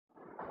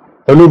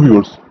Hello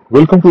viewers,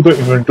 welcome to the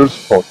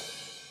Inventors Hall.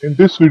 In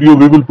this video,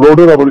 we will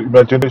broaden our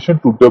imagination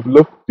to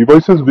develop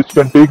devices which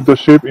can take the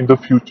shape in the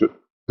future.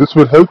 This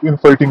will help in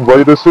fighting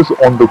viruses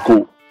on the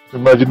go.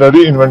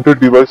 Imaginary invented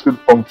device will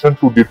function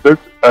to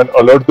detect and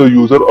alert the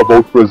user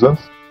about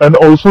presence and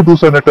also do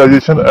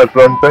sanitization at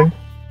runtime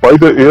by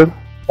the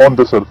air on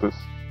the surface.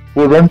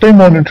 For runtime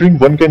monitoring,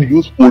 one can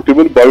use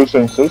portable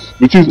biosensors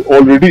which is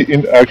already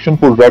in action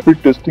for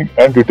rapid testing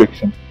and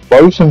detection.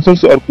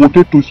 Biosensors are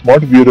ported to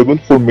smart wearable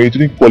for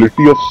measuring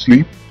quality of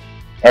sleep,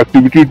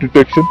 activity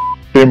detection,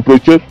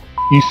 temperature,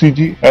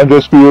 ECG and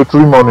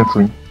respiratory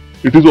monitoring.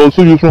 It is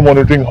also used for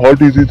monitoring heart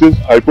diseases,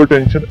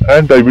 hypertension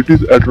and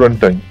diabetes at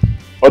runtime.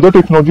 Other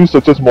technologies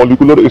such as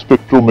molecular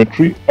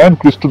spectrometry and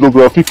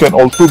crystallography can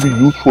also be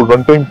used for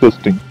runtime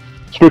testing.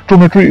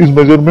 Spectrometry is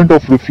measurement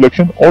of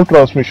reflection or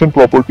transmission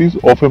properties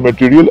of a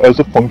material as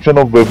a function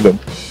of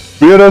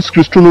wavelength, whereas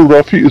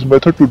crystallography is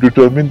method to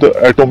determine the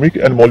atomic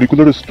and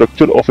molecular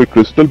structure of a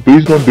crystal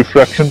based on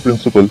diffraction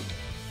principle.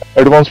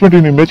 Advancement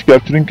in image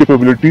capturing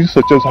capabilities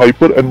such as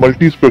hyper and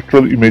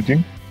multispectral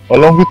imaging,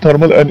 along with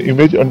thermal and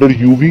image under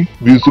UV,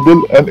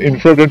 visible and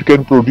infrared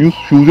can produce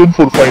fusion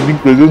for finding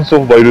presence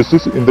of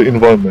viruses in the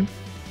environment.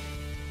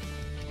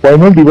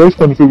 Final device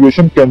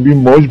configuration can be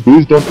merged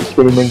based on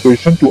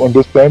experimentation to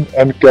understand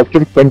and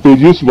capture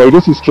contagious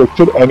virus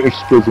structure and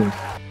its presence.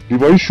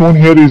 Device shown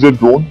here is a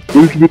drone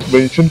built with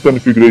mentioned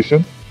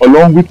configuration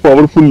along with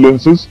powerful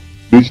lenses,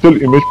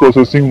 digital image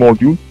processing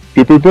module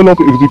capable of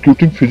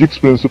executing physics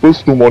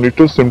principles to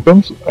monitor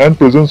symptoms and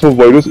presence of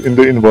virus in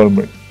the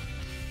environment.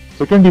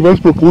 Second device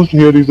proposed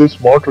here is a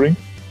smart ring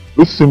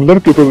with similar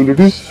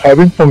capabilities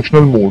having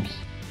functional modes.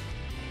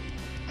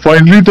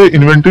 Finally, the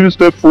inventive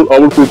step for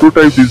our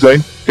prototype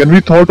design can be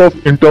thought of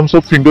in terms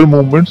of finger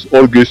movements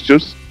or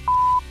gestures,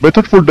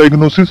 method for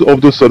diagnosis of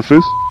the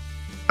surface,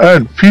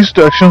 and fist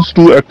actions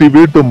to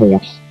activate the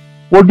modes.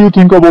 What do you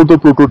think about the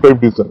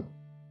prototype design?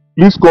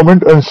 Please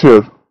comment and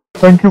share.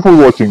 Thank you for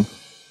watching.